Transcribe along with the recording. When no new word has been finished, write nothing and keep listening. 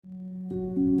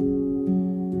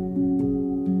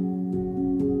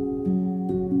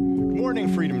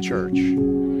morning, Freedom Church.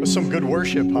 With some good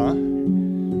worship, huh?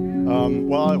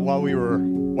 While we were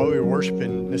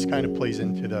worshiping, this kind of plays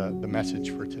into the message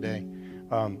for today.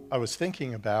 I was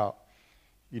thinking about,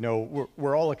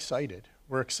 we're all excited.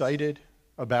 We're excited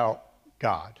about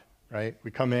God, right?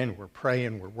 We come in, we're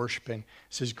praying, we're worshiping.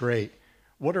 This is great.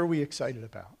 What are we excited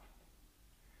about?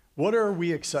 What are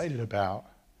we excited about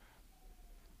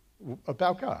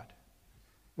God?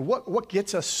 What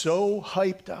gets us so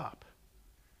hyped up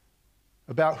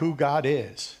about who God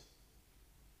is?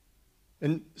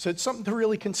 And so it's something to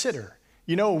really consider.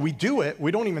 We do it,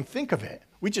 we don't even think of it.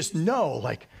 We just know,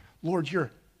 like, Lord, you're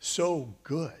so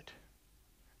good.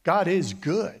 God is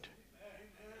good.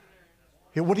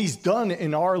 What he's done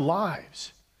in our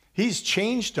lives, he's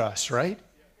changed us, right?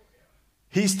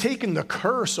 He's taken the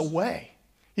curse away.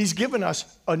 He's given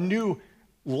us a new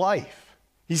life.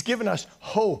 He's given us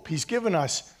hope. He's given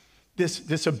us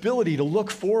this ability to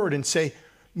look forward and say,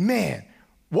 man,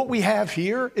 what we have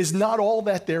here is not all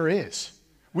that there is.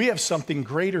 We have something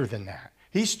greater than that.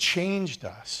 He's changed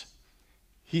us.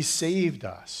 He's saved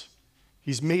us.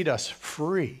 He's made us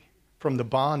free from the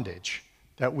bondage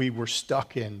that we were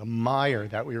stuck in, the mire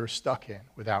that we were stuck in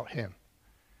without him.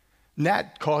 And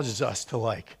that causes us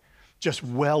to just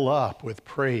well up with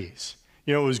praise.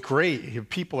 It was great.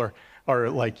 People are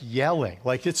like yelling,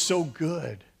 like it's so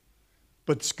good.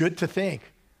 But it's good to think,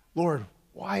 Lord,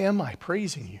 why am I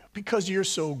praising you? Because you're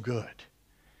so good.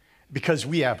 Because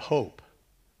we have hope,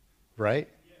 right?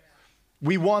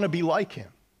 We want to be like him.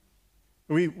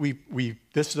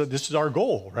 This is our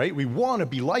goal, right? We want to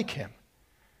be like him.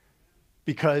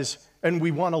 And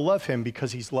we want to love him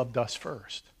because he's loved us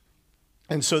first.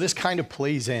 And so this kind of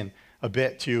plays in a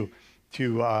bit to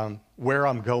where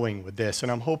I'm going with this. And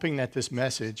I'm hoping that this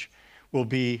message will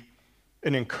be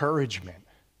an encouragement.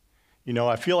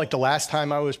 I feel like the last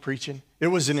time I was preaching, it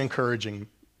was an encouragement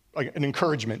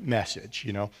message,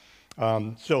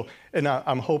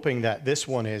 I'm hoping that this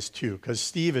one is too, because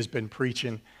Steve has been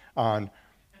preaching on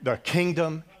the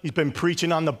kingdom. He's been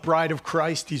preaching on the bride of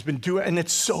Christ. He's been doing, and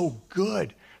it's so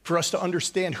good for us to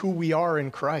understand who we are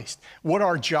in Christ, what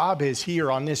our job is here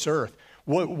on this earth,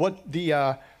 why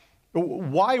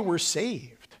we're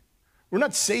saved. We're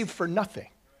not saved for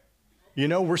nothing.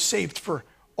 We're saved for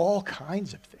all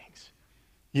kinds of things,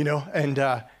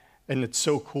 and it's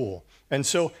so cool. And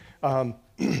so,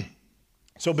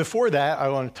 so before that, I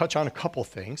want to touch on a couple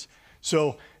things.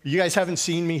 So you guys haven't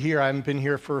seen me here. I haven't been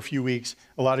here for a few weeks.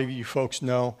 A lot of you folks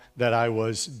know that I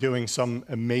was doing some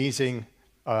amazing,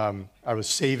 I was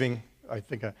saving, I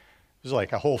think it was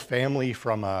like a whole family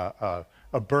from a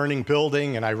burning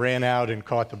building, and I ran out and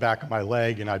caught the back of my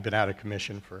leg, and I've been out of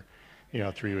commission for,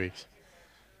 3 weeks.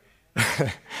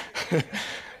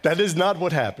 That is not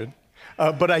what happened.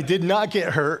 But I did not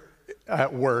get hurt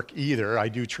at work either. I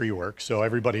do tree work, so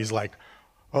everybody's like,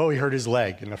 oh, he hurt his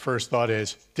leg. And the first thought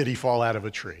is, did he fall out of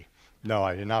a tree? No,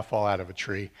 I did not fall out of a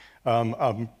tree.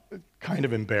 I'm kind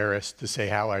of embarrassed to say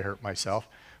how I hurt myself,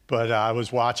 but I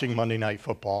was watching Monday Night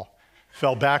Football,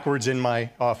 fell backwards in my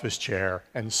office chair,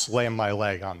 and slammed my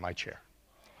leg on my chair.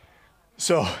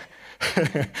 So,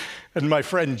 and my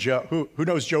friend Joe, who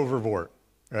knows Joe Vervoort,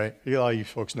 right? A lot of you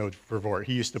folks know Vervoort.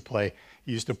 He used to play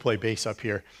bass up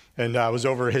here. And I was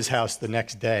over at his house the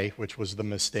next day, which was the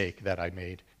mistake that I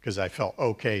made, because I felt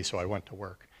okay, so I went to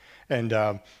work. And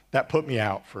that put me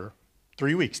out for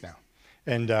 3 weeks now.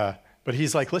 And but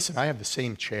he's like, listen, I have the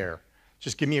same chair.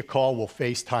 Just give me a call, we'll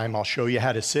FaceTime, I'll show you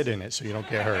how to sit in it so you don't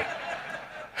get hurt.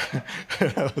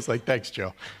 I was like, thanks,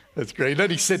 Joe. That's great. And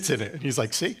then he sits in it, and he's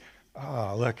like, see?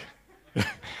 Oh, look.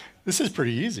 This is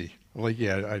pretty easy. I'm like,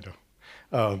 yeah, I know.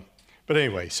 But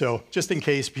anyway, so just in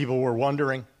case people were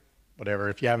wondering, whatever,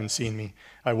 if you haven't seen me,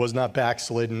 I was not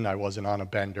backslidden. I wasn't on a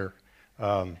bender.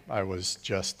 I was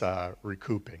just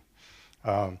recouping.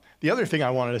 The other thing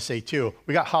I wanted to say too,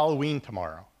 we got Halloween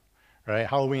tomorrow, right?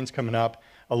 Halloween's coming up.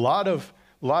 A lot of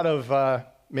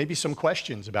maybe some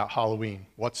questions about Halloween.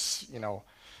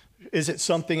 Is it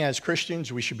something as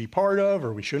Christians we should be part of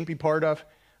or we shouldn't be part of?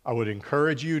 I would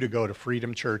encourage you to go to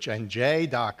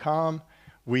freedomchurchnj.com.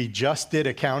 We just did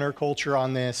a counterculture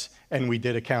on this, and we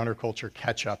did a counterculture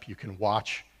catch-up. You can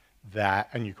watch that,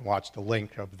 and you can watch the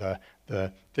link of the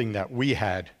thing that we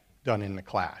had done in the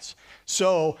class.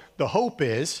 So the hope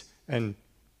is, and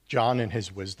John in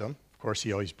his wisdom, of course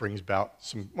he always brings about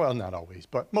some, well, not always,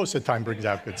 but most of the time brings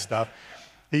out good stuff.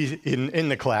 He's in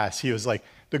the class, he was like,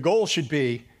 the goal should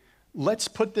be, let's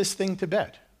put this thing to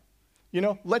bed.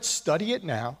 Let's study it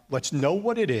now. Let's know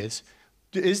what it is.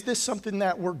 Is this something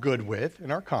that we're good with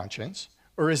in our conscience,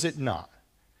 or is it not?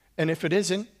 And if it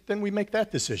isn't, then we make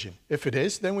that decision. If it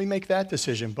is, then we make that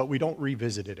decision, but we don't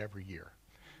revisit it every year.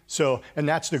 So, and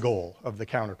that's the goal of the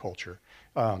counterculture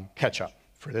catch up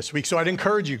for this week. So I'd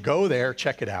encourage you, go there,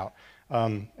 check it out,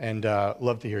 and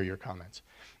love to hear your comments.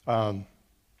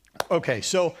 Okay,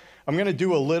 so I'm going to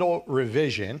do a little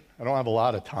revision. I don't have a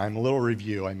lot of time, a little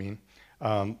review,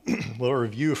 a little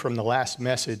review from the last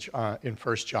message in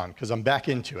 1 John, because I'm back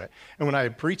into it. And when I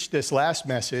preached this last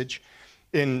message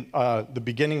in the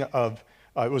beginning of,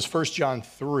 it was 1 John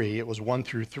 3, it was 1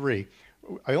 through 3,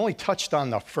 I only touched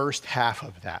on the first half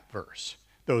of that verse,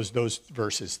 those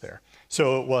verses there.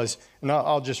 So it was, and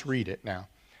I'll just read it now.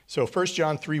 So 1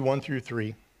 John 3, 1 through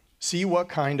 3, see what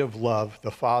kind of love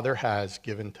the Father has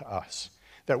given to us,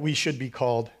 that we should be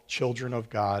called children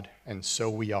of God, and so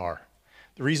we are.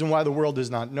 The reason why the world does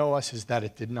not know us is that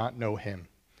it did not know him.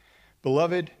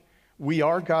 Beloved, we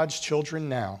are God's children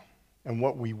now, and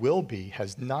what we will be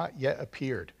has not yet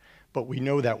appeared. But we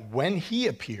know that when he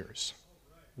appears,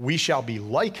 we shall be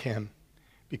like him,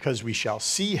 because we shall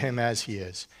see him as he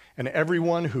is. And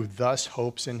everyone who thus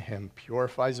hopes in him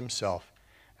purifies himself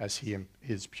as he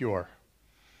is pure.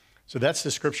 So that's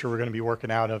the scripture we're going to be working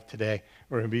out of today.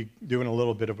 We're going to be doing a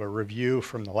little bit of a review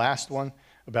from the last one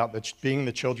about being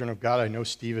the children of God. I know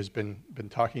Steve has been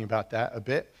talking about that a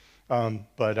bit,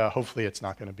 but hopefully it's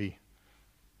not going to be,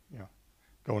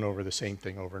 going over the same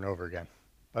thing over and over again.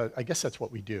 I guess that's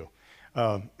what we do.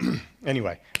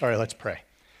 Anyway, all right, let's pray.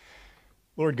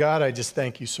 Lord God, I just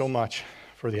thank you so much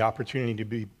for the opportunity to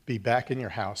be back in your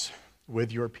house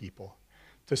with your people,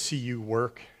 to see you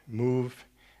work, move,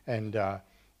 and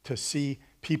to see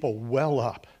people well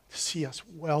up, to see us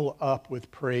well up with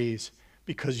praise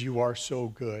because you are so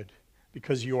good,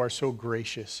 because you are so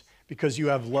gracious, because you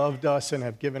have loved us and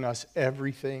have given us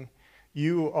everything.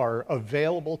 You are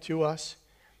available to us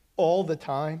all the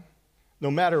time. No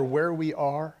matter where we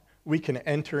are, we can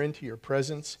enter into your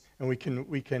presence, and we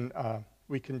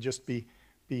can just be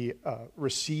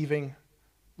receiving,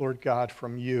 Lord God,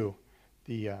 from you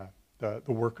the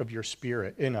work of your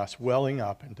Spirit in us, welling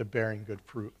up into bearing good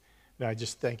fruit. And I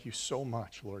just thank you so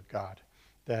much, Lord God,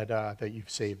 that you've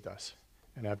saved us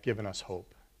and have given us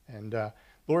hope. And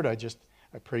Lord, I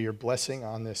pray your blessing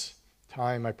on this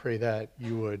time. I pray that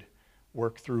you would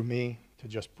work through me to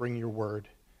just bring your word,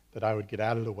 that I would get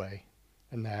out of the way,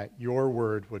 and that your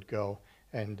word would go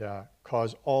and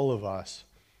cause all of us,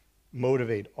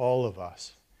 motivate all of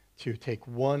us to take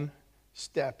one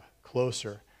step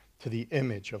closer to the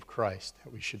image of Christ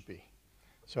that we should be.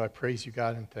 So I praise you,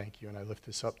 God, and thank you, and I lift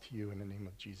this up to you in the name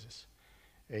of Jesus.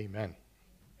 Amen.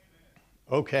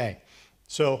 Okay,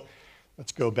 so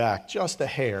let's go back just a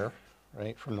hair,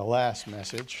 right, from the last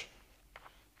message.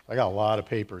 I got a lot of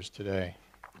papers today.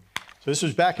 So this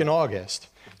was back in August.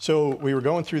 So we were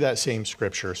going through that same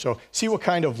scripture. So see what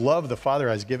kind of love the Father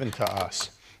has given to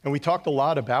us. And we talked a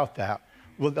lot about that.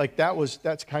 Well,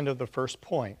 that's kind of the first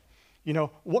point.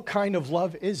 What kind of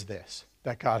love is this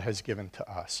that God has given to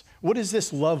us? What does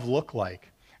this love look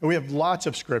like? And we have lots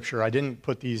of scripture. I didn't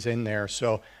put these in there,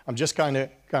 so I'm just kind of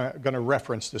going to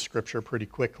reference the scripture pretty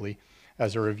quickly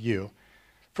as a review.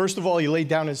 First of all, he laid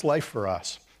down his life for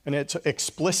us. And it's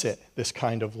explicit, this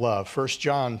kind of love. 1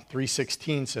 John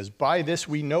 3:16 says, by this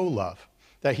we know love,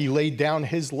 that he laid down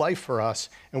his life for us,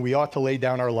 and we ought to lay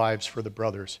down our lives for the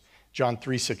brothers. John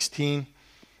 3:16,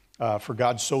 for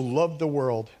God so loved the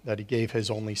world that he gave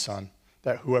his only son,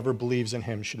 that whoever believes in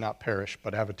him should not perish,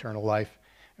 but have eternal life.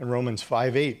 And Romans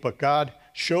 5:8, but God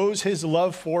shows his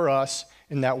love for us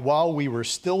in that while we were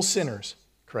still sinners,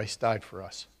 Christ died for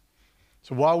us.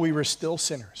 So while we were still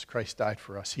sinners, Christ died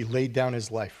for us. He laid down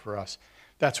his life for us.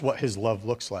 That's what his love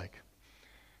looks like.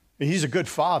 He's a good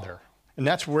father. And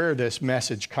that's where this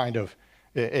message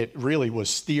it really was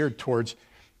steered towards,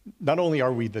 not only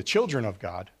are we the children of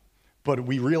God, but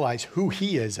we realize who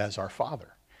he is as our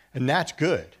father. And that's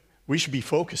good. We should be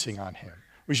focusing on him.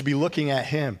 We should be looking at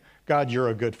him. God, you're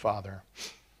a good father.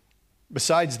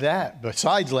 Besides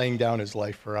laying down his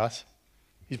life for us,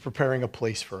 he's preparing a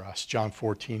place for us, John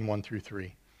 14, 1 through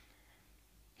 3.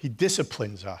 He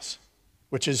disciplines us,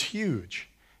 which is huge.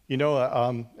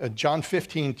 John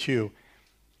 15, 2,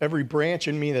 every branch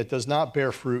in me that does not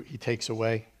bear fruit, he takes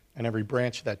away, and every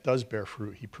branch that does bear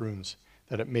fruit, he prunes,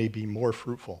 that it may be more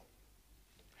fruitful,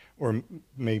 or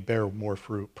may bear more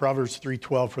fruit. Proverbs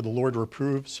 3:12, for the Lord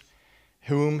reproves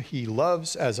whom he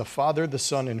loves, as a father the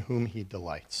son in whom he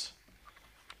delights.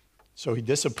 So he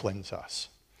disciplines us.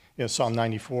 Psalm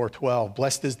 94:12,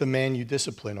 blessed is the man you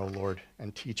discipline, O Lord,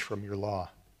 and teach from your law.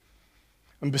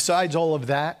 And besides all of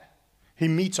that, he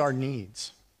meets our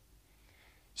needs.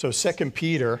 So 2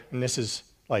 Peter, and this is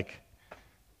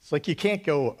it's like you can't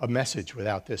go a message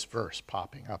without this verse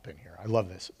popping up in here. I love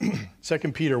this.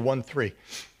 2 Peter 1:3,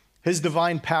 His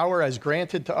divine power has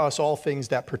granted to us all things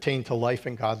that pertain to life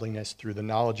and godliness through the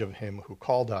knowledge of him who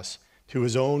called us to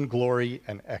his own glory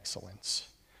and excellence.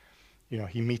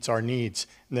 He meets our needs.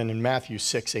 And then in Matthew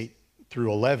 6, 8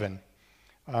 through 11,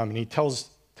 and he tells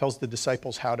the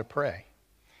disciples how to pray.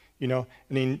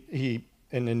 And he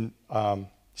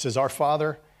says, "Our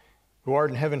Father, who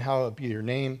art in heaven, hallowed be your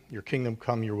name. Your kingdom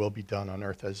come, your will be done on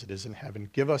earth as it is in heaven.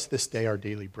 Give us this day our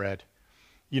daily bread."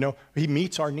 He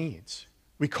meets our needs.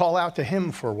 We call out to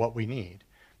him for what we need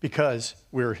because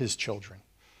we're his children.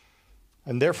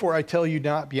 "And therefore I tell you,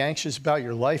 not be anxious about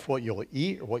your life, what you'll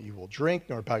eat or what you will drink,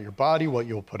 nor about your body, what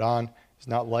you will put on. Is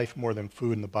not life more than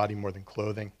food and the body more than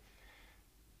clothing?"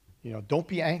 Don't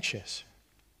be anxious.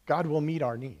 God will meet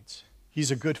our needs.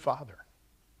 He's a good father.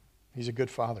 He's a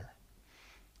good father.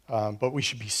 But we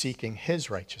should be seeking his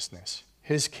righteousness,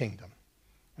 his kingdom,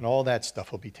 and all that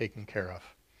stuff will be taken care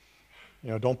of.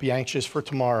 Don't be anxious for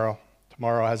tomorrow.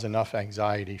 Tomorrow has enough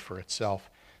anxiety for itself.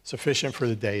 Sufficient for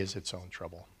the day is its own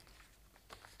trouble.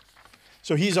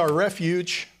 So he's our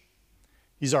refuge,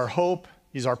 he's our hope,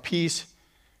 he's our peace,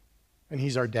 and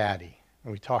he's our daddy.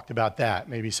 And we talked about that.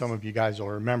 Maybe some of you guys will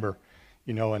remember,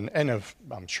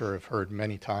 I'm sure have heard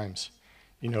many times,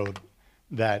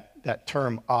 that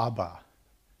term Abba.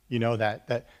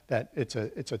 That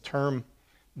it's a term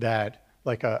that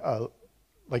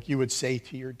like you would say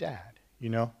to your dad.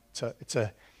 It's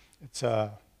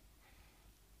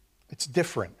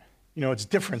different. It's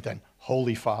different than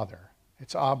Holy Father.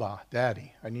 It's Abba,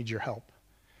 Daddy, I need your help.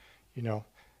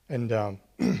 And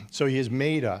so he has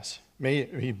made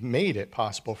it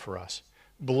possible for us.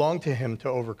 Belong to him to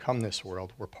overcome this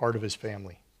world. We're part of his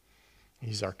family.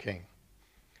 He's our king.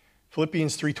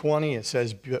 Philippians 3:20, it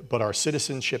says, "But our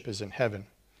citizenship is in heaven,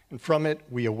 and from it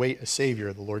we await a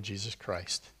Savior, the Lord Jesus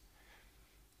Christ."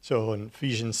 So in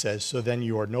Ephesians says, "So then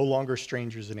you are no longer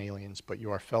strangers and aliens, but you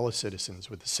are fellow citizens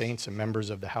with the saints and members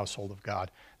of the household of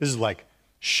God." This is like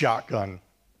shotgun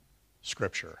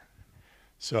scripture.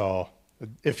 So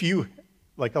if you,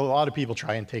 like a lot of people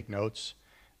try and take notes,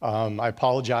 I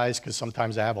apologize because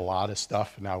sometimes I have a lot of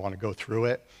stuff and I want to go through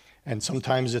it. And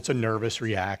sometimes it's a nervous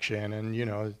reaction.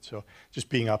 And, so just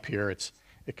being up here, it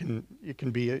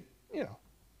can be, it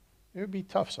would be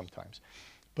tough sometimes.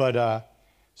 But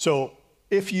so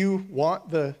if you want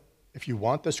the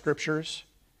scriptures,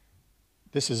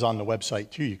 this is on the website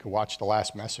too. You can watch the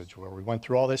last message where we went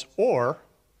through all this, or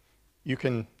you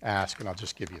can ask, and I'll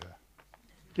just give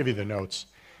you the notes.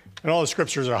 And all the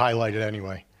scriptures are highlighted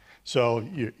anyway, so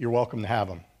you're welcome to have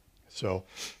them. So,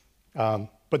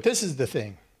 but this is the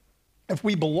thing: if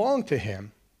we belong to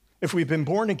him, if we've been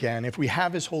born again, if we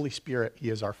have his Holy Spirit, he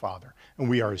is our Father, and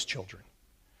we are his children.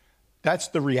 That's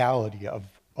the reality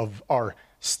of our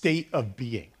state of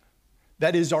being.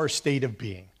 That is our state of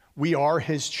being. We are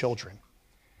his children.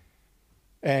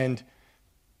 And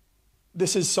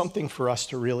this is something for us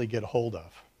to really get a hold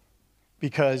of,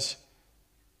 because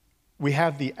we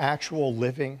have the actual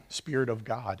living Spirit of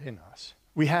God in us.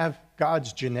 We have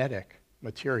God's genetic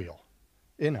material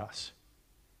in us.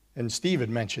 And Steve had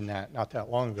mentioned that not that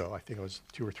long ago, I think it was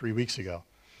 2 or 3 weeks ago,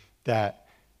 that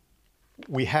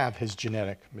we have his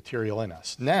genetic material in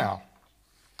us. Now,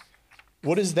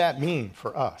 what does that mean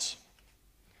for us?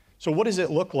 So what does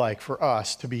it look like for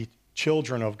us to be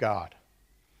children of God?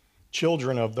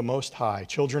 Children of the Most High,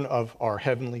 children of our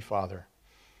Heavenly Father.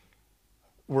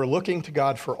 We're looking to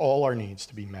God for all our needs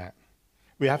to be met.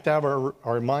 We have to have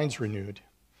our minds renewed.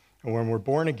 And when we're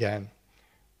born again,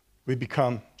 we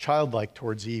become childlike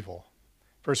towards evil.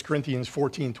 1 Corinthians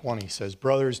 14:20 says,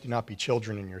 "Brothers, do not be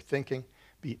children in your thinking.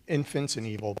 Be infants in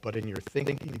evil, but in your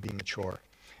thinking be mature."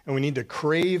 And we need to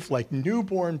crave, like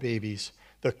newborn babies,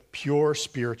 the pure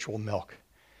spiritual milk,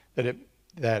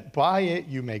 that by it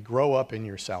you may grow up in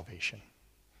your salvation.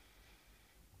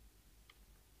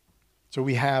 So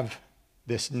we have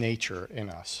this nature in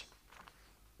us.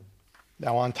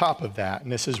 Now on top of that,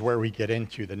 and this is where we get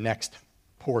into the next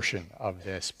portion of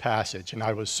this passage, and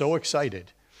I was so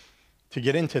excited to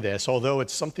get into this, although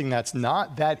it's something that's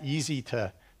not that easy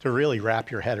to really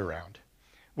wrap your head around,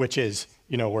 which is,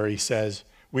 where he says,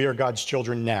 we are God's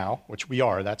children now, which we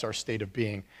are, that's our state of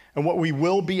being, and what we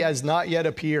will be has not yet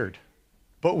appeared.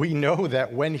 But we know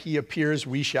that when he appears,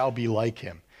 we shall be like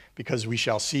him, because we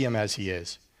shall see him as he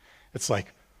is. It's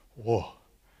like, whoa,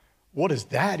 what does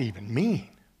that even mean?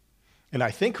 And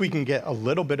I think we can get a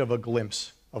little bit of a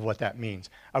glimpse of what that means.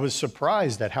 I was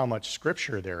surprised at how much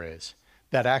scripture there is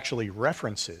that actually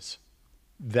references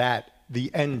that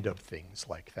the end of things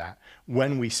like that.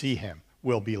 When we see him,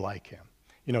 we'll be like him.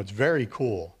 It's very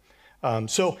cool.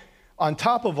 So on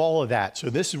top of all of that, so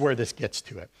this is where this gets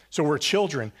to it. So we're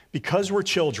children. Because we're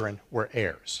children, we're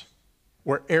heirs.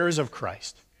 We're heirs of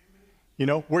Christ. You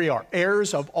know, we are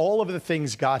heirs of all of the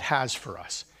things God has for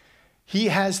us. He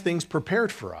has things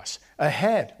prepared for us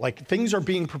ahead. Like things are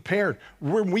being prepared.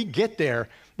 When we get there,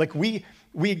 like we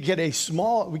get a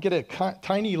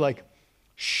tiny, like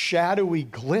shadowy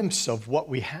glimpse of what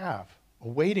we have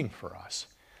awaiting for us.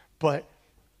 But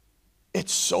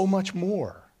it's so much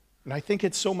more. And I think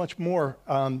it's so much more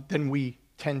than we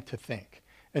tend to think.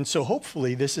 And so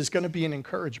hopefully this is going to be an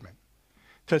encouragement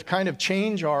to kind of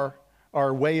change our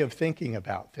way of thinking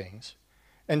about things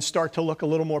and start to look a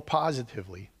little more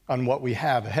positively on what we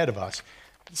have ahead of us.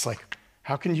 It's like,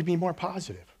 how can you be more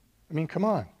positive? I mean, come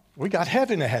on. We got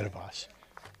heaven ahead of us.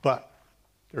 But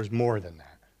there's more than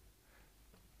that.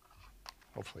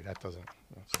 Hopefully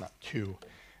it's not too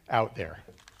out there.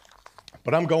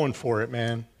 But I'm going for it,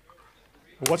 man.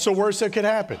 What's the worst that could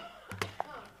happen?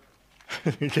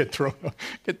 Get thrown,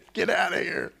 get out of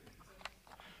here.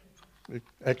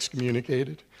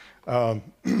 Excommunicated.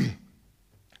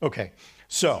 Okay,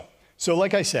 so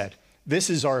like I said, this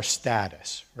is our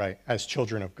status, right, as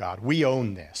children of God. We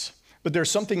own this. But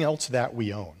there's something else that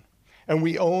we own. And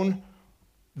we own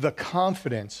the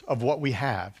confidence of what we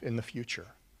have in the future.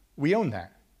 We own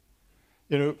that.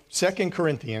 You know, 2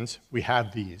 Corinthians, we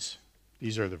have these.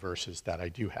 These are the verses that I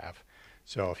do have.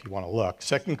 So if you want to look,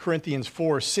 2 Corinthians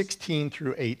 4:16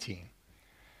 through 18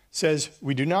 says,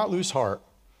 "We do not lose heart.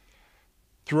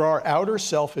 Though our outer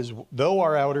self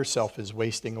is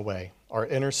wasting away, our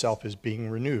inner self is being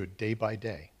renewed day by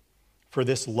day. For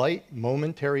this light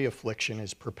momentary affliction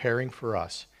is preparing for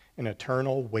us an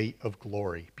eternal weight of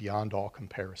glory beyond all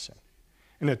comparison."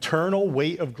 An eternal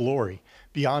weight of glory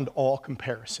beyond all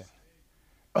comparison.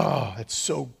 Oh, that's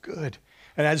so good.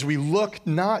 And as we look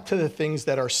not to the things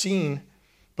that are seen,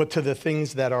 but to the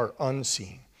things that are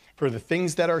unseen. For the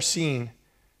things that are seen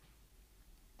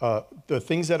are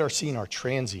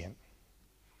transient,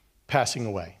 passing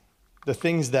away. The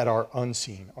things that are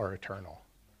unseen are eternal.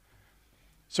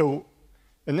 So,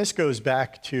 and this goes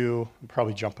back to, I'm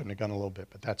probably jumping the gun a little bit,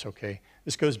 but that's okay.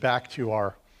 This goes back to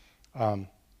our,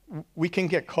 we can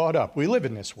get caught up. We live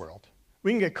in this world.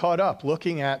 We can get caught up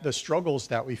looking at the struggles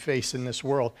that we face in this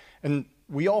world. And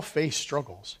we all face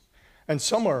struggles. And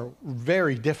some are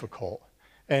very difficult.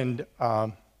 And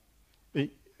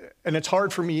it's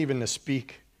hard for me even to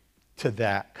speak to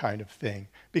that kind of thing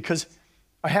because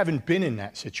I haven't been in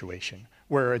that situation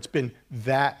where it's been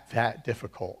that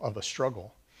difficult of a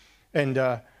struggle. And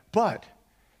but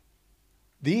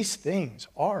these things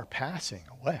are passing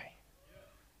away.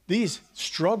 These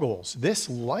struggles, this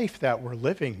life that we're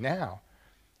living now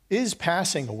is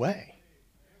passing away.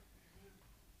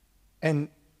 And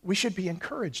we should be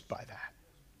encouraged by that.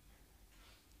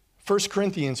 1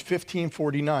 Corinthians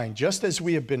 15:49, just as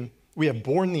we have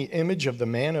borne the image of the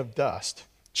man of dust,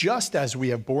 just as we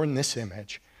have borne this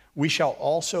image, we shall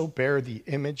also bear the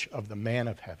image of the man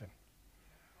of heaven.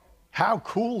 How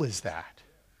cool is that?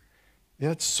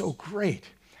 That's so great.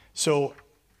 So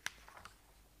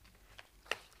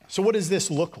what does this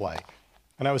look like?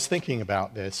 And I was thinking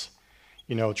about this,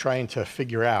 trying to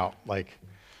figure out, like,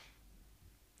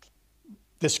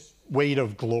 this weight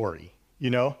of glory,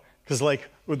 Because, like,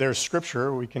 there's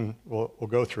scripture, we'll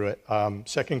go through it.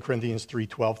 2 Corinthians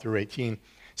 3:12 through 18.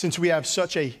 Since we have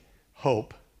such a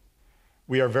hope,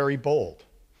 we are very bold.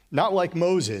 Not like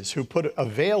Moses, who put a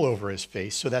veil over his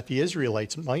face so that the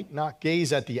Israelites might not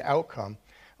gaze at the outcome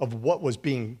of what was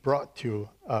being brought to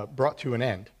an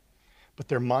end. But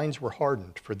their minds were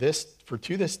hardened. For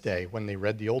to this day, when they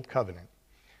read the Old Covenant,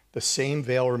 the same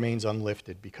veil remains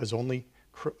unlifted, because only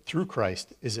through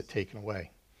Christ is it taken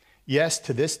away. Yes,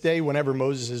 to this day, whenever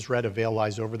Moses is read, a veil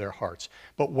lies over their hearts.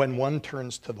 But when one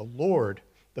turns to the Lord,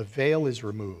 the veil is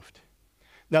removed.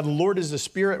 Now the Lord is the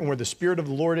Spirit, and where the Spirit of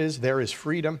the Lord is, there is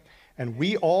freedom. And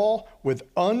we all, with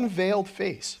unveiled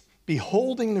face,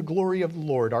 beholding the glory of the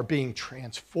Lord, are being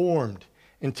transformed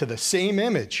into the same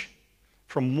image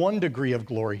from one degree of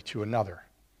glory to another.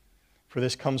 For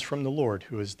this comes from the Lord,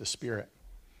 who is the Spirit.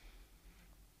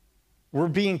 We're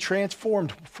being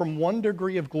transformed from one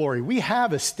degree of glory. We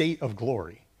have a state of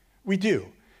glory. We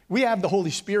do. We have the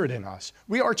Holy Spirit in us.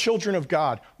 We are children of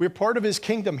God. We're part of his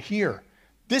kingdom here.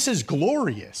 This is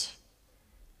glorious.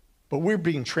 But we're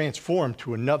being transformed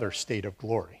to another state of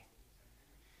glory.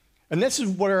 And this is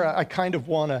where I kind of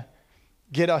want to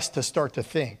get us to start to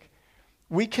think.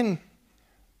 We can,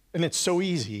 and it's so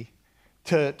easy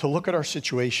to look at our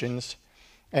situations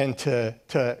and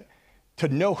to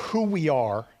know who we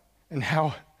are and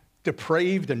how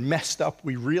depraved and messed up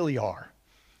we really are,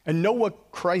 and know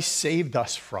what Christ saved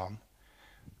us from.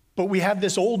 But we have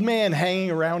this old man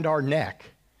hanging around our neck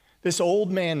This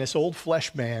old man, this old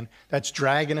flesh man that's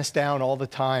dragging us down all the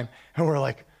time. And we're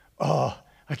like, oh,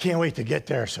 I can't wait to get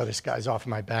there so this guy's off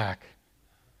my back.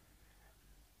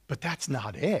 But that's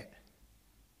not it.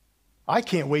 I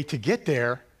can't wait to get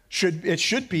there. It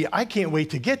should be, I can't wait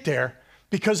to get there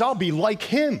because I'll be like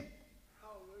him.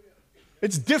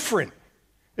 It's different.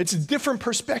 It's a different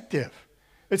perspective.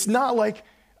 It's not like,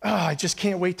 I just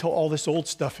can't wait till all this old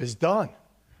stuff is done.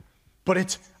 But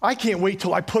it's, I can't wait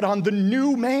till I put on the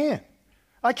new man.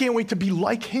 I can't wait to be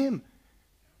like him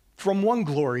from one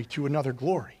glory to another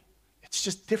glory. It's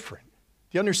just different.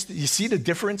 Do you understand? You see the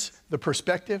difference, the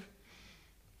perspective?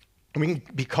 And we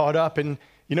can be caught up in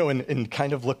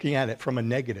kind of looking at it from a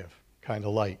negative kind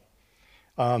of light.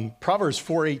 Proverbs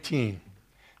 4:18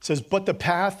 says, but the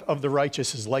path of the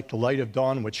righteous is like the light of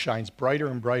dawn, which shines brighter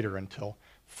and brighter until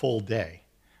full day.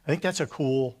 I think that's a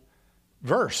cool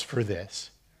verse for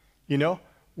this. You know,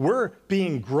 we're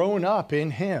being grown up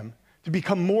in him to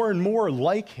become more and more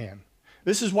like him.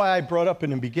 This is why I brought up in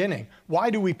the beginning. Why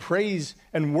do we praise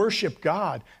and worship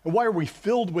God? And why are we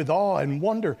filled with awe and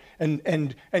wonder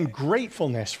and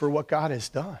gratefulness for what God has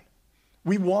done?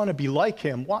 We want to be like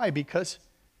him. Why? Because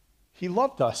he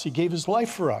loved us. He gave his life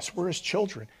for us. We're his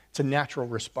children. It's a natural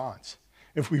response.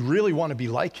 If we really want to be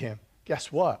like him,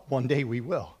 guess what? One day we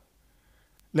will.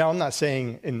 Now, I'm not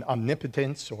saying in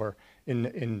omnipotence or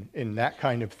in that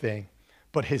kind of thing,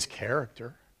 but his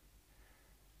character.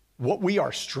 What we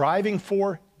are striving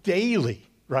for daily,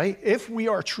 right? If we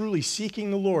are truly seeking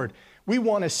the Lord, we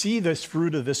want to see this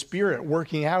fruit of the Spirit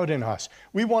working out in us.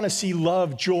 We want to see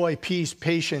love, joy, peace,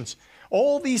 patience,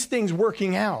 all these things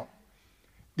working out.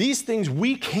 These things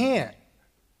we can't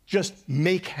just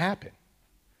make happen.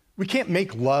 We can't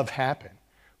make love happen.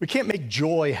 We can't make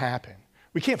joy happen.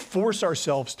 We can't force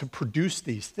ourselves to produce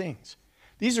these things.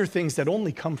 These are things that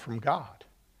only come from God.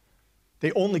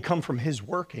 They only come from his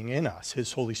working in us,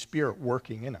 his Holy Spirit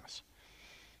working in us.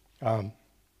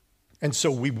 And so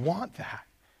we want that,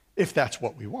 if that's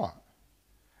what we want.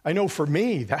 I know for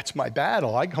me, that's my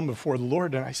battle. I come before the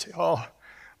Lord and I say, oh,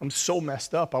 I'm so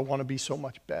messed up. I want to be so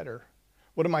much better.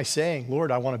 What am I saying?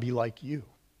 Lord, I want to be like you.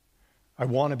 I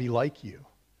want to be like you.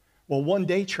 Well, one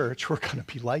day, church, we're going to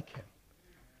be like him.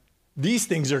 These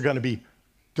things are going to be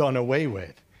done away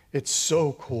with. It's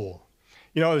so cool.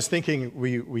 You know, I was thinking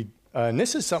and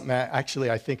this is something that actually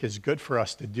I think is good for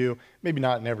us to do, maybe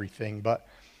not in everything, but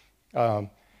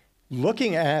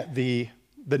looking at the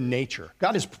nature.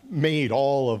 God has made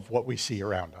all of what we see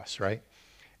around us, right?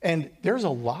 And there's a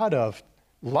lot of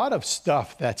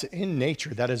stuff that's in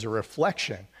nature that is a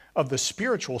reflection of the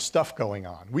spiritual stuff going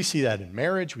on. We see that in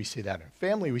marriage, we see that in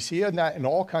family, we see that in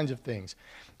all kinds of things.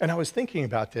 And I was thinking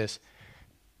about this,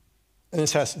 and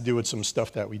this has to do with some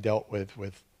stuff that we dealt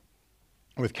with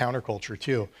counterculture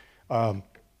too.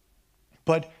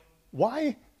 But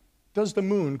why does the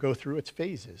moon go through its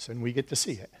phases and we get to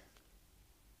see it?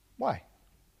 Why?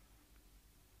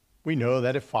 We know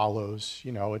that it follows,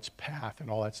 its path and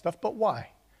all that stuff, but why?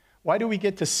 Why do we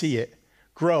get to see it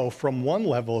grow from one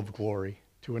level of glory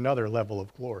to another level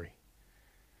of glory?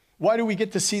 Why do we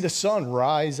get to see the sun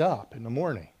rise up in the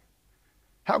morning?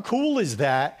 How cool is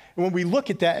that? And when we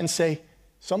look at that and say,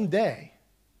 someday,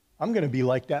 I'm going to be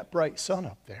like that bright sun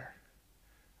up there.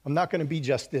 I'm not going to be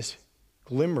just this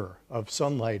glimmer of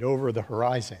sunlight over the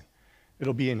horizon.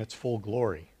 It'll be in its full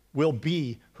glory. We'll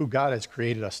be who God has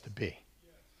created us to be.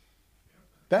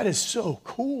 That is so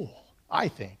cool, I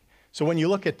think. So when you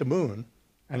look at the moon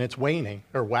and it's waning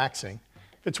or waxing,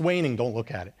 if it's waning, don't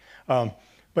look at it.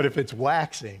 But if it's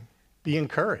waxing, be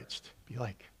encouraged. Be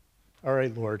like, all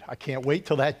right, Lord, I can't wait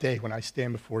till that day when I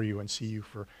stand before you and see you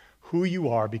for who you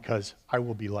are, because I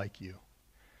will be like you.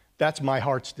 That's my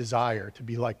heart's desire, to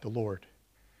be like the Lord.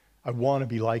 I want to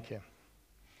be like him.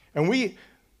 And we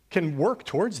can work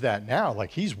towards that now,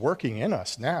 like he's working in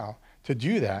us now to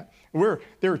do that.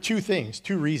 There are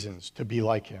two reasons to be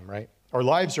like him, right? Our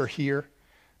lives are here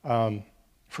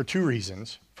for two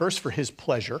reasons. First, for his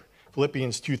pleasure.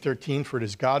 Philippians 2:13, for it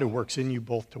is God who works in you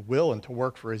both to will and to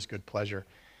work for his good pleasure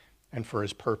and for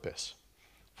his purpose.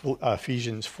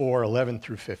 Ephesians 4:11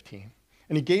 through 15.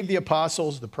 And he gave the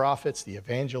apostles, the prophets, the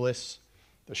evangelists,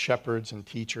 the shepherds and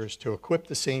teachers to equip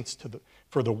the saints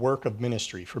for the work of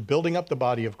ministry, for building up the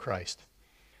body of Christ,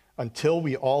 until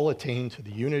we all attain to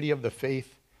the unity of the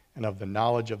faith and of the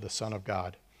knowledge of the Son of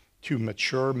God, to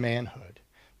mature manhood,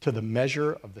 to the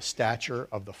measure of the stature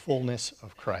of the fullness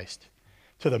of Christ,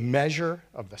 to the measure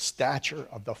of the stature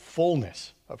of the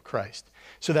fullness of Christ,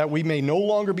 so that we may no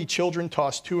longer be children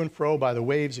tossed to and fro by the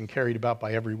waves and carried about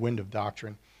by every wind of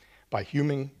doctrine, by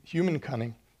human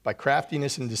cunning, by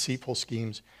craftiness and deceitful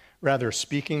schemes, Rather,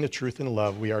 speaking the truth in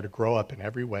love, we are to grow up in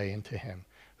every way into him,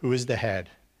 who is the head,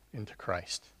 into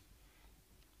Christ.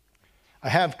 I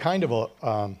have kind of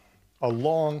a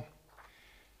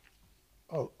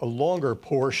longer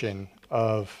portion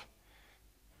of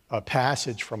a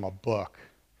passage from a book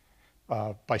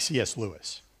by C.S.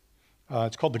 Lewis.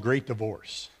 It's called The Great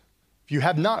Divorce. If you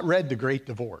have not read The Great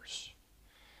Divorce,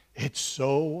 it's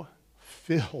so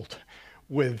filled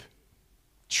with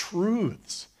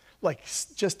truths. Like,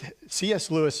 just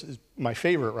C.S. Lewis is my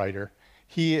favorite writer.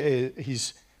 He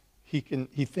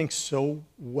thinks so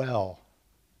well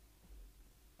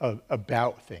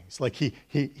about things. Like,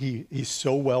 he's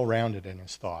so well-rounded in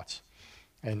his thoughts.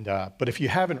 And but if you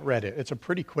haven't read it, it's a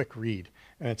pretty quick read,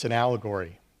 and it's an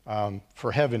allegory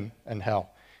for heaven and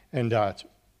hell, and it's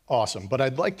awesome. But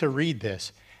I'd like to read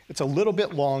this. It's a little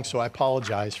bit long, so I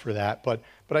apologize for that, but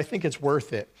I think it's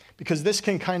worth it, because this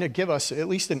can kind of give us at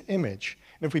least an image.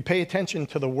 And if we pay attention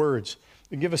to the words,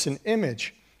 it give us an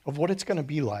image of what it's going to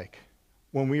be like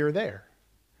when we are there.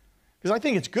 Because I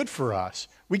think it's good for us.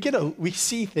 We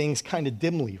see things kind of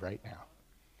dimly right now,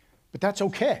 but that's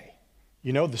okay.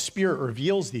 You know, the Spirit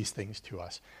reveals these things to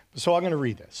us. So I'm going to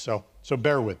read this. So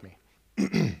bear with me.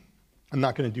 I'm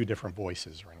not going to do different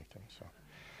voices or anything.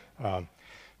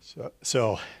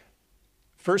 So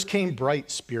first came bright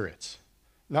spirits,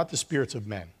 not the spirits of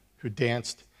men, who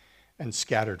danced and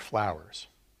scattered flowers.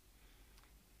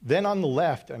 Then on the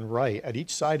left and right, at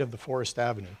each side of the forest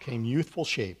avenue, came youthful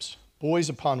shapes, boys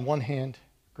upon one hand,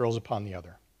 girls upon the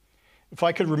other. If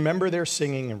I could remember their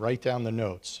singing and write down the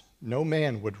notes, no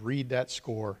man would read that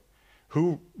score.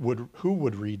 Who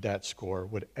would read that score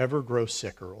would ever grow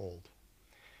sick or old.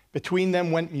 Between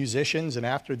them went musicians, and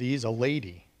after these a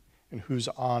lady, in whose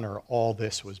honor all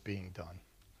this was being done.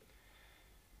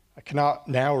 I cannot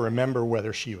now remember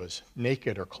whether she was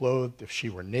naked or clothed. If she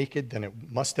were naked, then it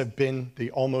must have been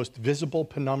the almost visible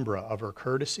penumbra of her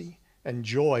courtesy and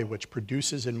joy which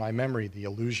produces in my memory the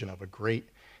illusion of a great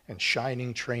and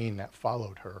shining train that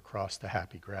followed her across the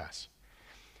happy grass.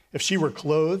 If she were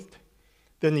clothed,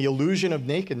 then the illusion of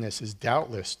nakedness is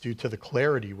doubtless due to the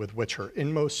clarity with which her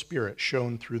inmost spirit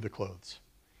shone through the clothes.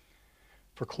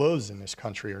 For clothes in this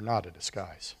country are not a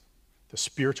disguise. The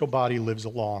spiritual body lives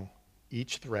along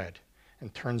each thread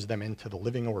and turns them into the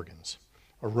living organs.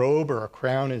 A robe or a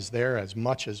crown is there as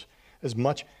much as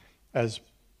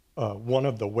one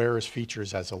of the wearer's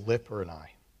features as a lip or an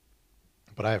eye.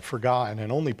 But I have forgotten,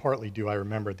 and only partly do I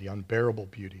remember, the unbearable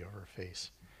beauty of her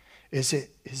face. Is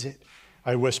it?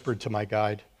 I whispered to my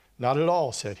guide. Not at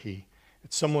all, said he.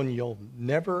 It's someone you'll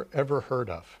never, ever heard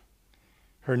of.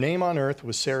 Her name on earth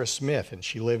was Sarah Smith, and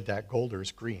she lived at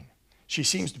Golders Green. She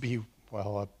seems to be,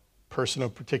 well, a person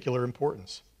of particular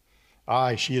importance.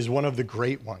 Aye, she is one of the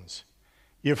great ones.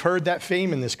 You've heard that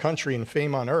fame in this country and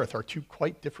fame on earth are two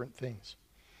quite different things.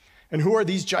 And who are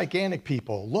these gigantic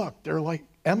people? Look, they're like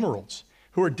emeralds,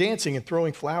 who are dancing and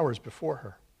throwing flowers before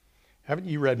her. Haven't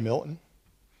you read Milton?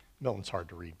 Milton's hard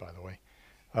to read, by the way.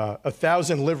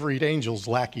 1,000 liveried angels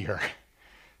lackey her.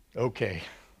 Okay.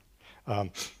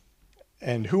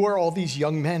 And who are all these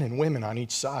young men and women on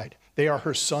each side? They are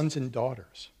her sons and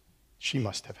daughters. She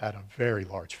must have had a very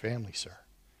large family, sir.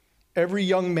 Every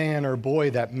young man or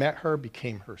boy that met her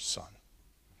became her son.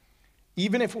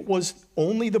 Even if it was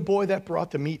only the boy that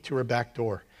brought the meat to her back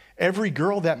door, every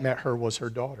girl that met her was her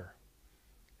daughter.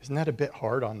 Isn't that a bit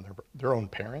hard on their own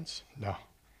parents? No.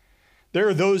 There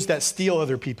are those that steal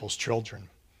other people's children,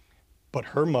 but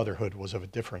her motherhood was of a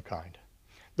different kind.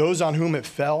 Those on whom it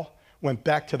fell went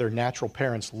back to their natural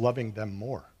parents, loving them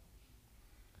more.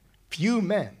 Few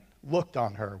men looked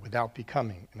on her without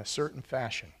becoming, in a certain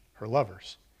fashion, her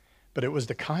lovers, but it was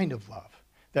the kind of love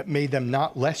that made them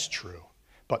not less true,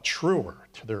 but truer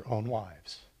to their own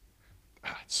wives.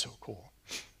 It's so cool.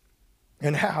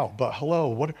 And how? But hello,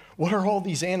 what are all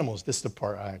these animals? This is the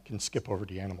part, I can skip over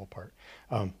the animal part,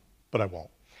 but I won't.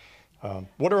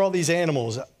 What are all these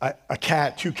animals? A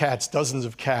cat, 2 cats, dozens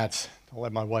of cats. Don't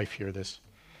let my wife hear this.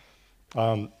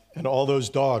 And all those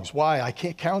dogs. Why? I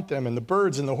can't count them. And the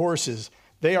birds and the horses,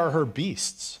 they are her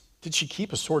beasts. Did she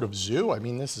keep a sort of zoo? I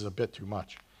mean, this is a bit too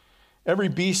much. Every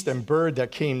beast and bird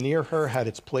that came near her had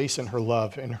its place in her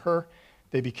love. In her,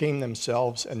 they became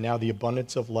themselves, and now the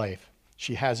abundance of life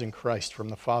she has in Christ from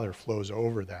the Father flows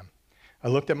over them. I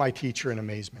looked at my teacher in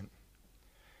amazement.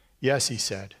 Yes, he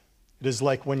said, it is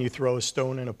like when you throw a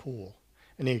stone in a pool,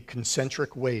 and the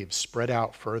concentric waves spread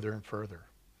out further and further.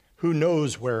 Who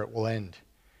knows where it will end?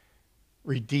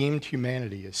 Redeemed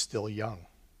humanity is still young.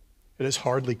 It has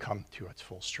hardly come to its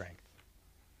full strength.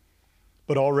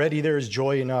 But already there is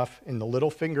joy enough in the little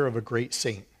finger of a great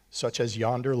saint, such as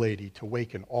yonder lady, to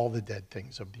waken all the dead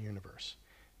things of the universe.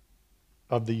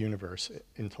 of the universe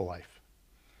into life.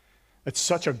 It's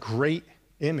such a great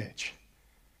image.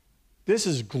 This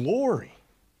is glory.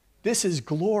 This is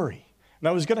glory. And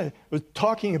I was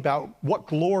talking about what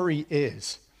glory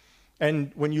is.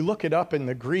 And when you look it up in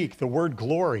the Greek, the word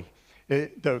glory,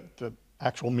 the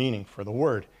actual meaning for the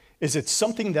word, is it's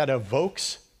something that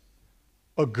evokes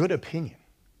a good opinion.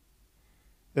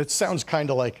 It sounds kind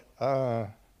of like,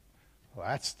 well,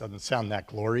 that doesn't sound that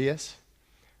glorious.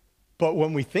 But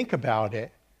when we think about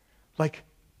it, like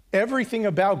everything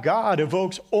about God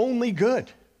evokes only good.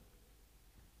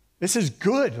 This is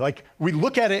good. Like we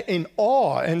look at it in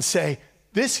awe and say,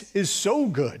 this is so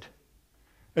good.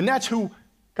 And that's who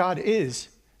God is.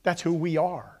 That's who we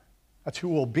are. That's who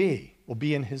we'll be. We'll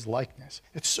be in his likeness.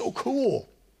 It's so cool.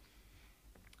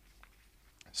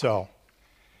 So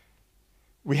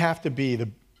we have to be the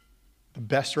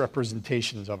best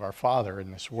representations of our Father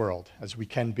in this world as we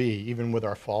can be, even with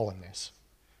our fallenness.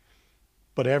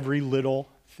 But every little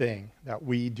thing that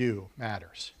we do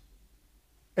matters.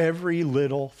 Every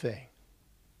little thing.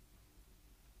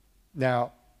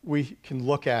 Now, we can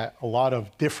look at a lot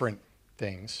of different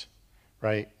things,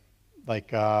 right? Like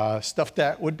stuff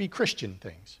that would be Christian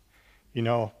things.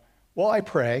 Well, I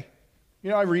pray.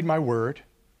 I read my word.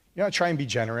 I try and be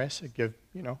generous. I give,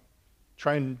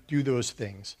 try and do those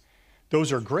things.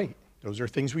 Those are great. Those are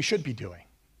things we should be doing.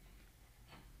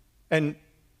 And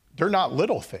they're not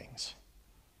little things.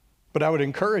 But I would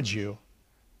encourage you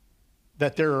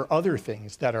that there are other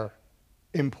things that are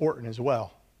important as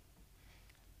well.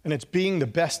 And it's being the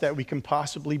best that we can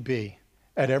possibly be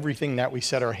at everything that we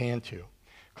set our hand to.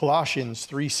 Colossians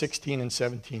 3:16 and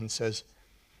 17 says,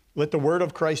 "Let the word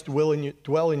of Christ dwell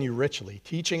in you richly,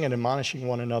 teaching and admonishing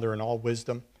one another in all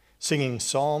wisdom, singing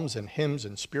psalms and hymns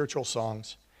and spiritual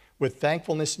songs, with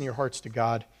thankfulness in your hearts to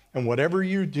God. And whatever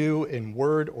you do in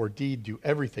word or deed, do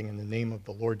everything in the name of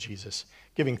the Lord Jesus,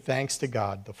 giving thanks to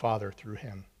God the Father through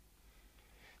him."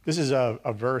 This is a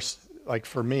verse, like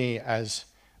for me as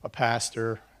a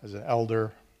pastor, as an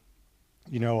elder,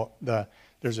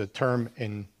 there's a term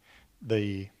in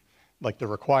the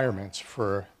requirements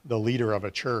for the leader of a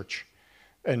church.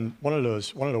 And one of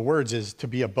the words is to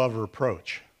be above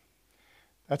reproach.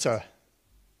 That's a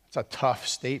tough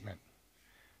statement,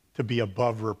 to be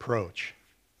above reproach.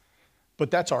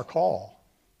 But that's our call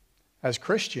as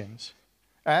Christians,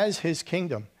 as his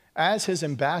kingdom, as his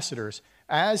ambassadors,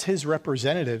 as his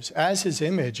representatives, as his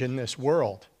image in this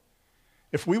world.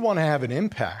 If we want to have an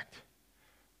impact,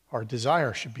 our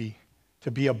desire should be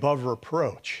to be above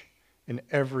reproach in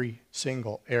every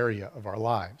single area of our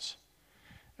lives.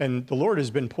 And the Lord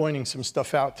has been pointing some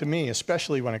stuff out to me,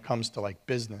 especially when it comes to like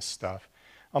business stuff.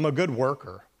 I'm a good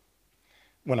worker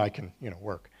when I can,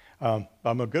 work. I'm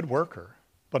a good worker,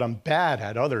 but I'm bad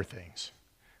at other things.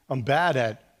 I'm bad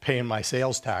at paying my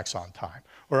sales tax on time,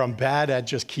 or I'm bad at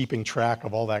just keeping track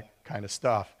of all that kind of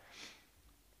stuff.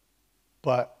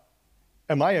 But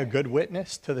am I a good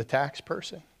witness to the tax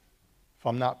person if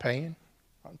I'm not paying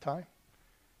on time?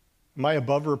 Am I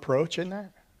above reproach in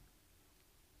that?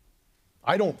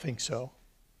 I don't think so.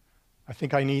 I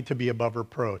think I need to be above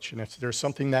reproach. And if there's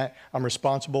something that I'm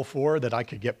responsible for that I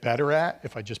could get better at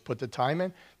if I just put the time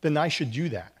in, then I should do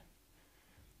that.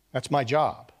 That's my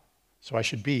job. So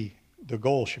the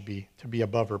goal should be to be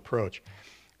above reproach.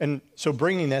 And so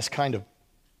bringing this kind of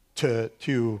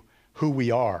to who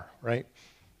we are, right?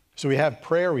 So we have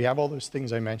prayer, we have all those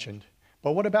things I mentioned.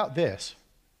 But what about this?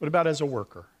 What about as a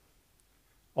worker?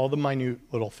 All the minute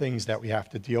little things that we have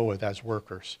to deal with as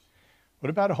workers. What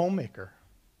about a homemaker?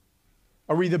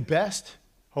 Are we the best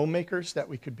homemakers that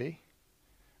we could be?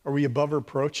 Are we above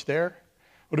reproach there?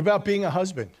 What about being a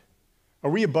husband? Are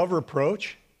we above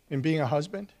reproach in being a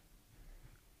husband?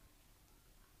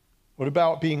 What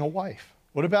about being a wife?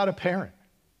 What about a parent?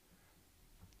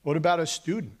 What about a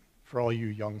student, for all you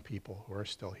young people who are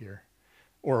still here,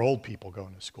 or old people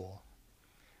going to school?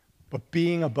 But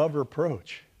being above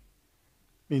reproach.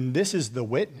 This is the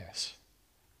witness.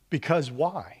 Because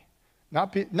why?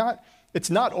 It's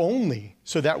not only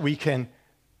so that we can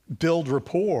build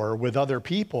rapport with other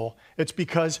people, it's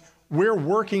because we're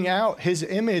working out his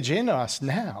image in us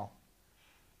now.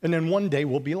 And then one day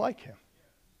we'll be like him.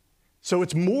 So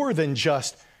it's more than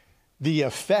just the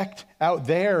effect out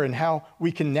there and how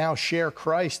we can now share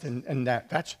Christ and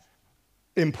that's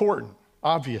important,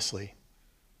 obviously.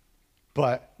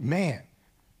 But man,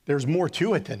 there's more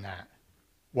to it than that.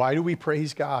 Why do we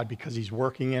praise God? Because he's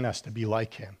working in us to be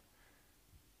like him.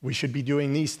 We should be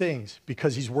doing these things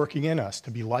because he's working in us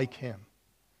to be like him.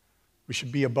 We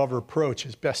should be above reproach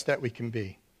as best that we can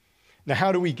be. Now,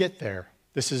 how do we get there?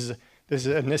 This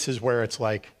is where it's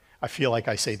like, I feel like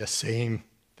I say the same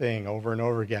thing over and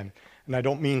over again. And I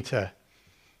don't mean to,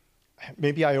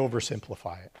 maybe I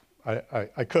oversimplify it.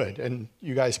 I could, and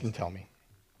you guys can tell me.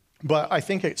 But I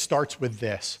think it starts with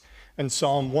this. In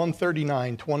Psalm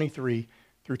 139, 23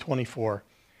 through 24,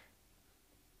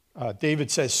 David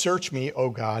says, "Search me, O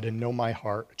God, and know my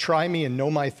heart. Try me and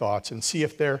know my thoughts, and see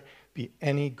if there be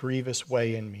any grievous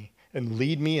way in me, and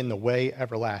lead me in the way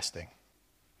everlasting."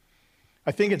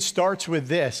 I think it starts with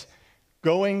this,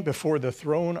 going before the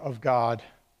throne of God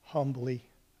humbly,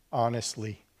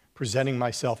 honestly, presenting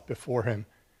myself before him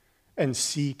and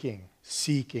seeking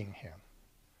him.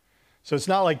 So it's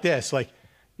not like this, like,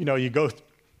 you know, this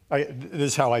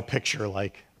is how I picture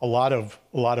like a lot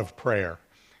of prayer.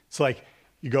 It's like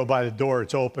you go by the door,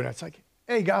 it's open, it's like,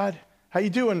 "Hey God, how you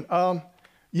doing?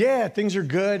 Yeah, things are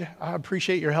good. I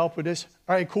appreciate your help with this.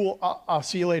 All right, cool. I'll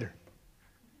see you later."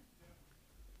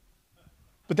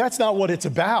 But that's not what it's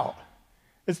about.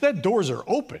 It's that doors are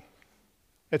open.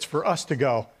 It's for us to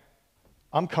go,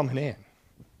 "I'm coming in,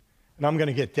 and I'm going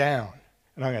to get down,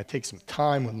 and I'm going to take some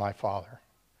time with my Father,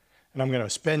 and I'm going to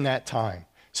spend that time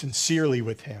sincerely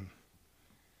with him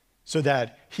so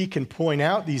that he can point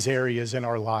out these areas in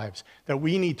our lives that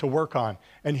we need to work on,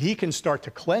 and he can start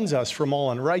to cleanse us from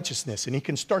all unrighteousness, and he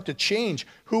can start to change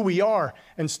who we are,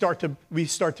 and we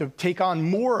start to take on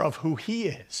more of who he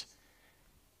is."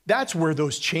 That's where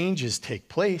those changes take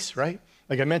place, right?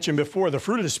 Like I mentioned before, the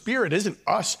fruit of the Spirit isn't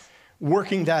us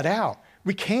working that out.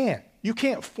 We can't. You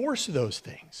can't force those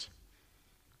things.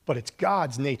 But it's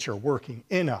God's nature working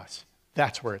in us.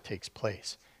 That's where it takes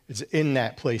place. It's in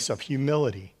that place of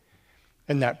humility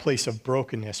and that place of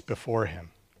brokenness before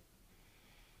him.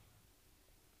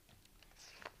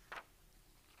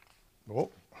 Oh,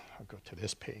 I'll go to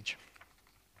this page.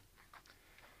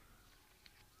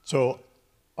 So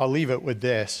I'll leave it with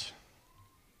this.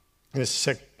 This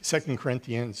is 2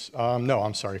 Corinthians, 1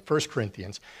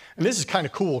 Corinthians. And this is kind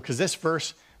of cool because this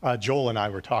verse Joel and I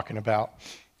were talking about.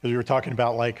 We were talking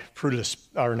about like not fruit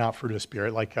of the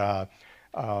Spirit, like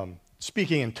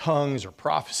speaking in tongues or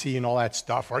prophecy and all that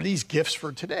stuff. Are these gifts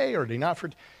for today or are they not for?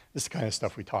 This is the kind of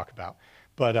stuff we talk about.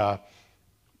 But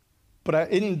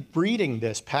in reading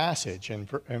this passage in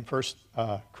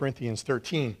 1 Corinthians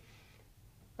 13,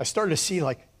 I started to see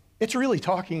like it's really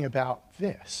talking about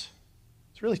this.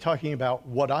 It's really talking about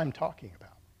what I'm talking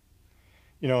about.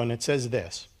 You know, and it says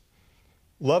this,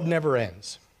 "Love never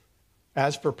ends.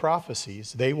 As for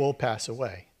prophecies, they will pass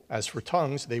away. As for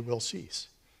tongues, they will cease.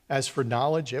 As for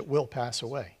knowledge, it will pass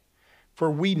away. For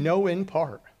we know in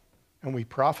part, and we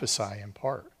prophesy in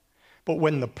part. But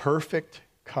when the perfect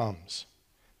comes,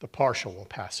 the partial will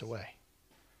pass away."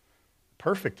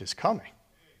 Perfect is coming.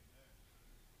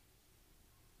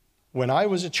 "When I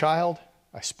was a child,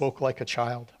 I spoke like a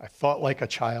child. I thought like a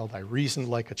child. I reasoned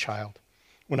like a child.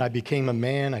 When I became a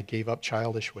man, I gave up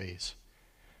childish ways.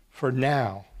 For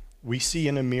now, we see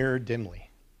in a mirror dimly,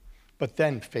 but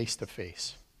then face to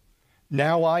face.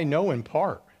 Now I know in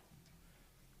part.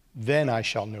 Then I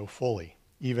shall know fully,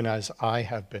 even as I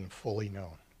have been fully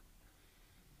known."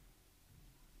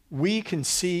 We can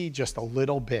see just a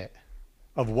little bit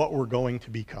of what we're going to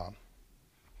become.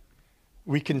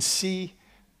 We can see,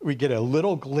 we get a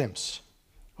little glimpse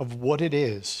of what it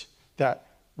is that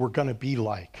we're going to be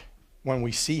like when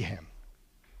we see him.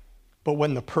 But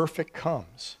when the perfect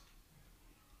comes,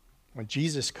 when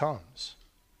Jesus comes,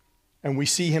 and we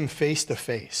see him face to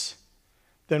face,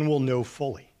 then we'll know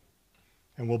fully,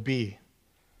 and we'll be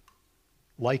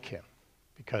like him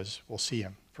because we'll see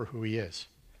him for who he is.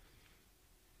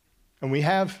 And we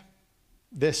have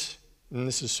this, and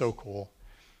this is so cool,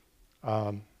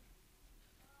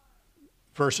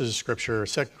 verses of scripture,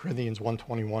 2 Corinthians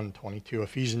 1:21, 22,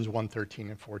 Ephesians 1:13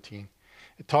 and 14.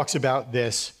 It talks about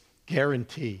this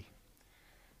guarantee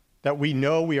that we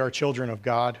know we are children of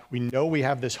God. We know we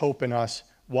have this hope in us.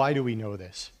 Why do we know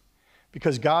this?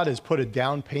 Because God has put a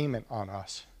down payment on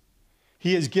us.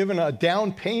 He has given a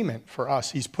down payment for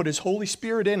us. He's put his Holy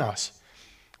Spirit in us.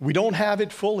 We don't have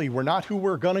it fully. We're not who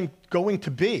we're going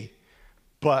to be.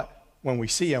 But when we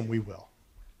see him, we will.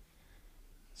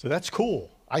 So that's cool,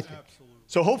 I think. Absolutely.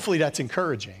 So hopefully that's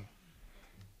encouraging.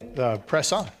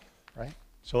 Press on, right?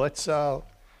 So let's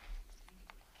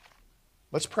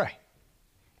pray.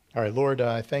 All right, Lord,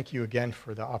 I thank you again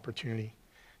for the opportunity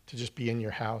to just be in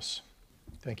your house.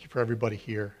 Thank you for everybody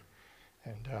here.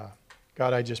 And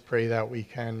God, I just pray that we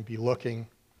can be looking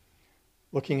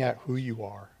at who you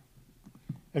are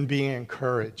and being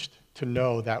encouraged to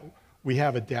know that we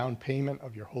have a down payment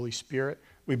of your Holy Spirit.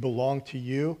 We belong to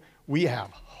you. We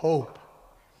have hope.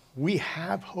 We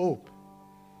have hope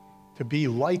to be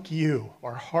like you.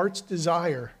 Our heart's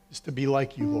desire is to be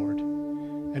like you, Lord.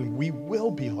 And we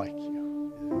will be like you.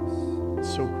 Yes.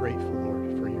 So grateful,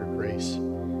 Lord, for your grace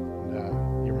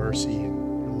and your mercy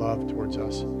and your love towards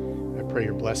us. I pray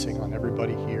your blessing on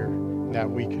everybody here, and that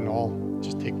we can all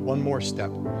just take one more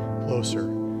step closer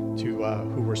to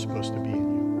who we're supposed to be in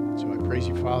you. So I praise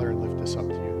you, Father, and lift this up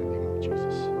to you in the name of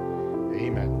Jesus.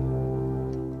 Amen.